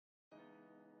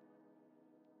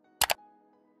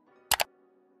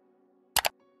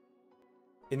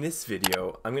In this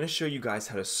video, I'm going to show you guys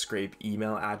how to scrape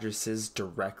email addresses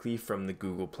directly from the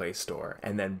Google Play Store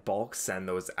and then bulk send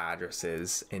those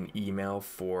addresses in email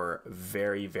for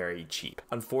very, very cheap.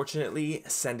 Unfortunately,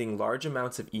 sending large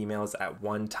amounts of emails at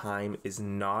one time is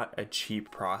not a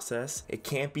cheap process. It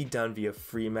can't be done via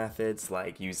free methods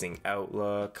like using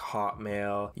Outlook,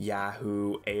 Hotmail,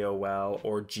 Yahoo, AOL,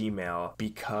 or Gmail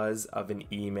because of an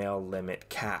email limit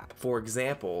cap. For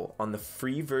example, on the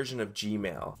free version of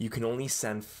Gmail, you can only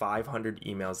send 500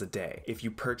 emails a day. If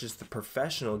you purchase the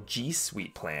professional G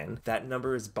Suite plan, that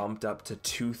number is bumped up to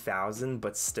 2,000,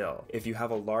 but still, if you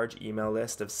have a large email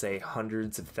list of say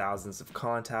hundreds of thousands of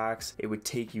contacts, it would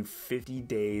take you 50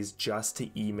 days just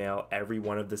to email every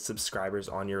one of the subscribers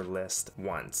on your list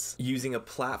once. Using a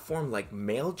platform like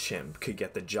MailChimp could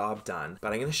get the job done,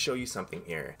 but I'm going to show you something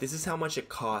here. This is how much it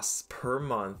costs per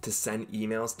month to send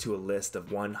emails to a list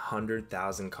of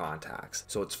 100,000 contacts.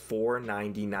 So it's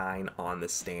 $4.99 on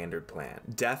the standard plan.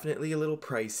 Definitely a little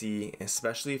pricey,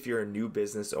 especially if you're a new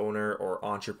business owner or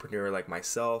entrepreneur like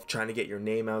myself trying to get your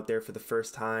name out there for the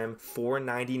first time.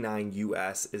 $4.99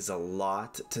 US is a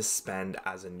lot to spend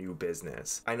as a new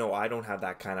business. I know I don't have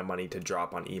that kind of money to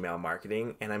drop on email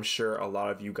marketing, and I'm sure a lot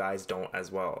of you guys don't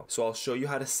as well. So I'll show you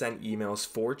how to send emails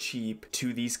for cheap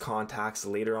to these contacts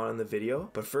later on in the video.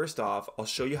 But first off, I'll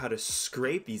show you how to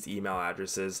scrape these email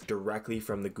addresses directly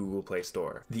from the Google Play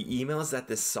Store. The emails that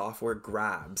this software grabs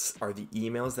are the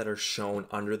emails that are shown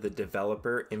under the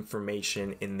developer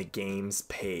information in the game's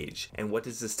page. And what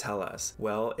does this tell us?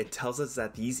 Well, it tells us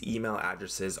that these email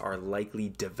addresses are likely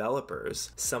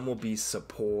developers. Some will be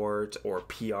support or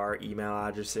PR email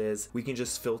addresses. We can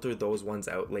just filter those ones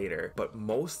out later. But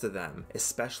most of them,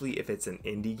 especially if it's an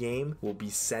indie game, will be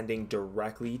sending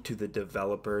directly to the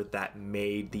developer that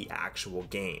made the actual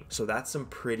game. So that's some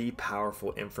pretty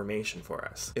powerful information for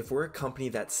us. If we're a company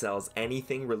that sells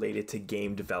anything related to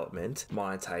game development,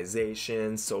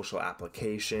 monetization, social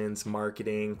applications,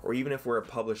 marketing, or even if we're a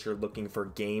publisher looking for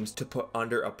games to put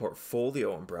under a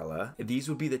portfolio umbrella, these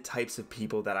would be the types of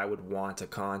people that I would want to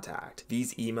contact.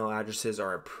 These email addresses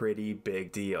are a pretty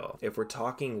big deal. If we're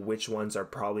talking which ones are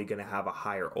probably going to have a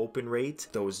higher open rate,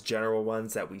 those general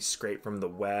ones that we scrape from the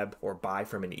web or buy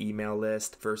from an email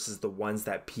list versus the ones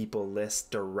that people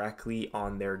list directly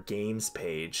on their games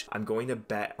page, I'm going to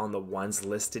bet on the ones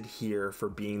listed here for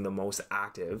being the most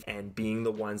active and being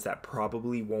the ones that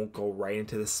probably won't go right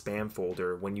into the spam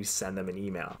folder when you send them an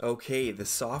email. Okay, the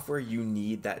software you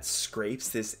need that scrapes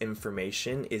this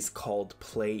information is called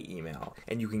Play Email,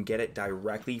 and you can get it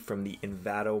directly from the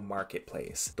Envato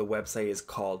marketplace. The website is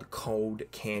called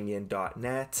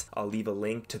codecanyon.net. I'll leave a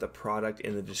link to the product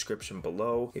in the description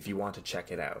below if you want to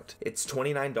check it out. It's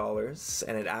 $29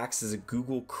 and it acts as a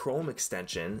Google Chrome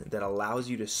extension that allows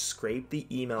you to scrape the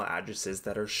email addresses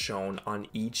that are shown on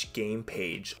each game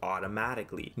page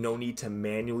automatically. No need to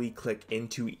manually click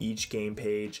into each game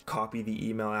page, copy the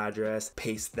email address,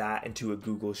 paste that into a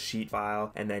Google Sheet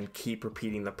file, and then keep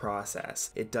repeating the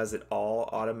process. It does it all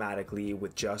automatically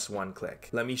with just one click.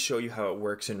 Let me show you how it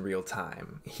works in real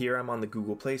time. Here I'm on the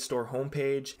Google Play Store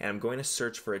homepage, and I'm going to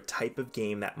search for a type of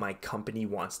game that my company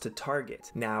wants to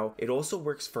target. Now, it also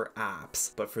works for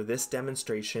apps, but for this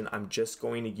demonstration, I'm just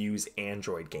going to use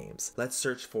Android games. Let's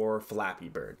search for Flappy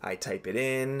Bird. I type it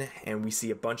in, and we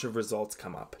see a bunch of results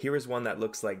come up. Here is one that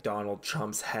looks like Donald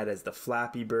Trump's head as the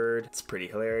Flappy Bird. It's pretty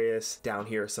hilarious. Down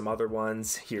here are some other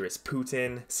ones. Here is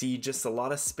Putin. See, just a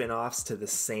lot of spin-offs to the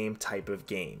same type of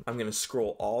game. I'm gonna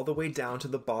scroll all the way down to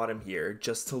the bottom here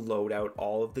just to load out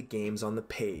all of the games on the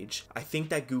page. I think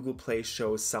that Google Play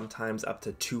shows sometimes up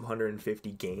to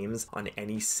 250 games on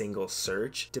any single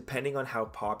search. Depending on how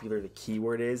popular the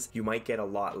keyword is, you might get a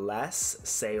lot less,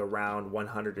 say around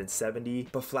 170,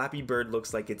 but Flappy Bird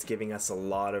looks like it's giving us a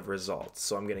lot of results.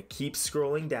 So I'm gonna keep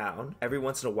scrolling down. Every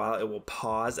once in a while it will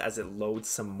pause as it loads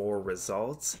some more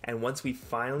results, and once we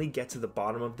finally get to the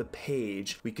bottom of the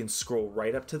page, we can scroll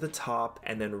right up to the top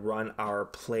and then run our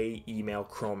Play Email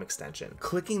Chrome extension.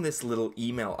 Clicking this little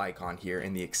email icon here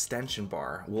in the extension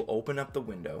bar will open up the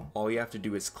window. All you have to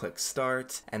do is click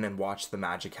start and then watch the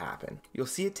magic happen. You'll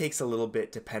see it takes a little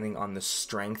bit depending on the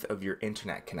strength of your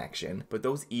internet connection, but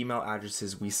those email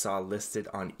addresses we saw listed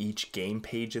on each game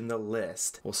page in the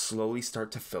list will slowly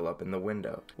start to fill up in the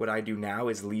window. What I do now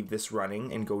is leave this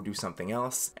running and go do something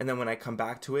else, and then when I come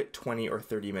back to it 20 or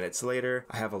 30 minutes later,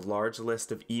 I have a large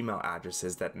list of email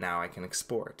addresses that now I can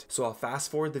export. So I'll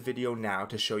fast forward the video now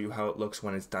to show you how it looks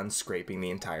when it's done scraping the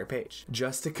entire page.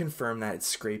 Just to confirm that it's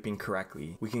scraping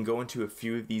correctly, we can go into a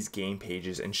few of these game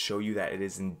pages and show you that it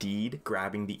is indeed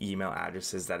grabbing the email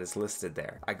addresses that is listed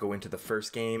there. I go into the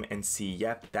first game and see,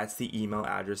 yep, that's the email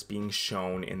address being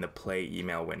shown in the Play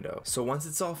Email email window. So once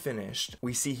it's all finished,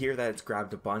 we see here that it's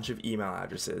grabbed a bunch of email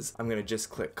addresses. I'm gonna just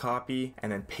click copy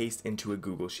and then paste into a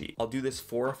Google Sheet. I'll do this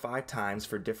 4 or 5 times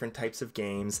for different types of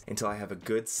games until I have a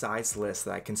good sized list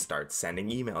that I can start sending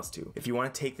emails to. If you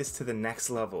want to take this to the next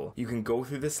level, you can go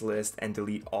through this list and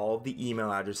delete all of the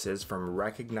email addresses from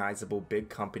recognizable big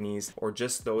companies or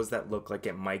just those that look like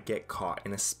it might get caught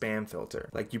in a spam filter.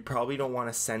 Like, you probably don't want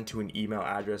to send to an email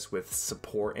address with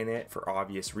support in it for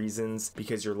obvious reasons,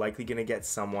 because you're likely going to get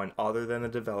someone other than the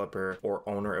developer or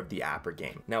owner of the app or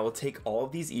game. Now we'll take all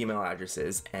of these email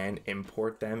addresses and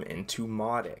import them into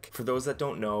Mautic. For those that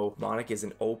don't know, Mautic is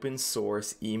an open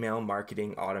source email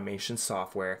marketing automation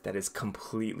software that is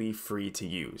completely free to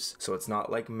use. So it's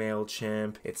not like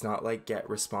MailChimp, it's not like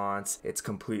GetResponse, it's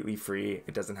completely free.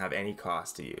 It doesn't have any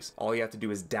cost to use. All you have to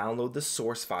do is download the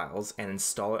source files and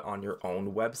install it on your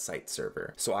own website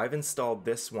server. So I've installed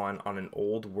this one on an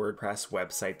old WordPress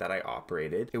website that I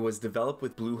operated. It was developed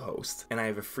with Bluehost, and I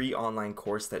have a free online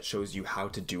course that shows you how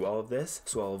to do all of this,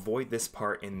 so I'll avoid this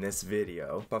part in this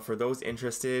video. But for those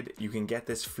interested, you can get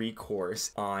this free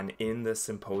course on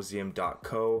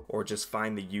inthesymposium.co, or just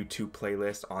find the YouTube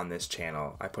playlist on this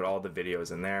channel. I put all the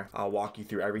videos in there. I'll walk you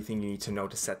through everything you need to know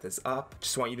to set this up.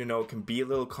 Just want you to know it can be a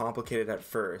little complicated at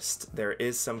first. There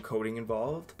is some coding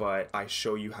involved, but I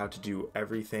show you how to do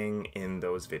everything in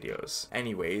those videos.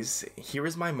 Anyways, here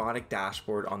is my Mautic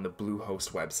dashboard on the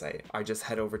Bluehost website. I just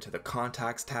head over to the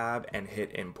contacts tab and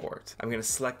hit import. I'm going to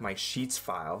select my Sheets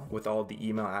file with all the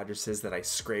email addresses that I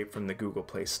scraped from the Google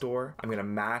Play Store. I'm going to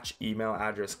match email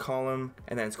address column,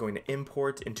 and then it's going to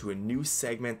import into a new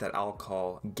segment that I'll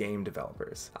call game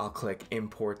developers. I'll click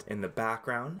import in the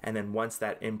background, and then once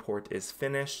that import is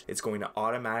finished, it's going to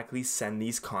automatically send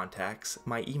these contacts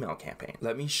my email campaign.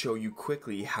 Let me show you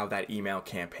quickly how that email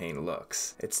campaign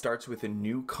looks. It starts with a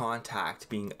new contact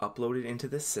being uploaded into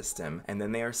the system, and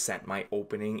then they are sent my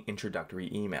opening introductory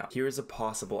email. Here is a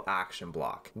possible action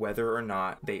block, whether or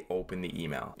not they open the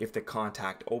email. If the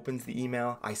contact opens the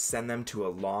email, I send them to a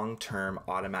long-term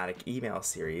automatic email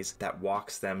series that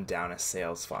walks them down a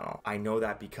sales funnel. I know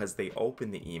that because they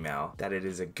open the email, that it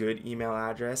is a good email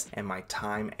address and my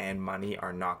time and money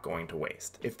are not going to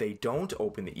waste. If they don't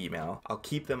open the email, I'll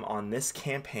keep them on this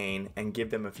campaign and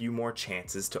give them a few more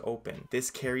chances to open.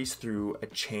 This carries through a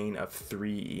chain of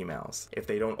 3 emails. If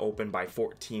they don't open by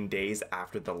 14 days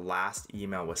after the last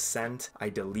email was sent, I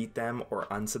delete them or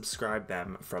unsubscribe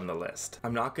them from the list.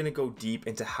 I'm not going to go deep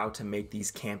into how to make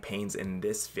these campaigns in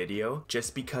this video,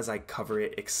 just because I cover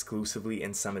it exclusively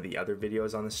in some of the other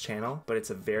videos on this channel, but it's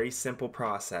a very simple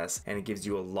process and it gives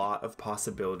you a lot of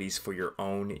possibilities for your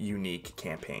own unique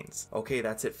campaigns. Okay,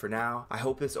 that's it for now. I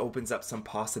hope this opens up some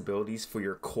possibilities for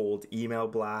your cold email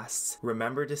blasts.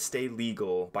 Remember to stay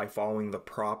legal by following the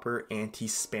proper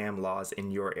anti-spam laws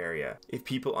in your area. If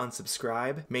people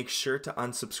unsubscribe, make sure to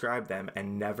unsubscribe them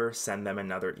and never send them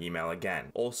another email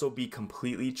again. Also, be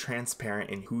completely transparent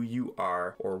in who you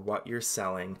are or what you're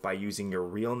selling by using your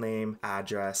real name,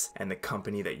 address, and the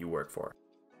company that you work for.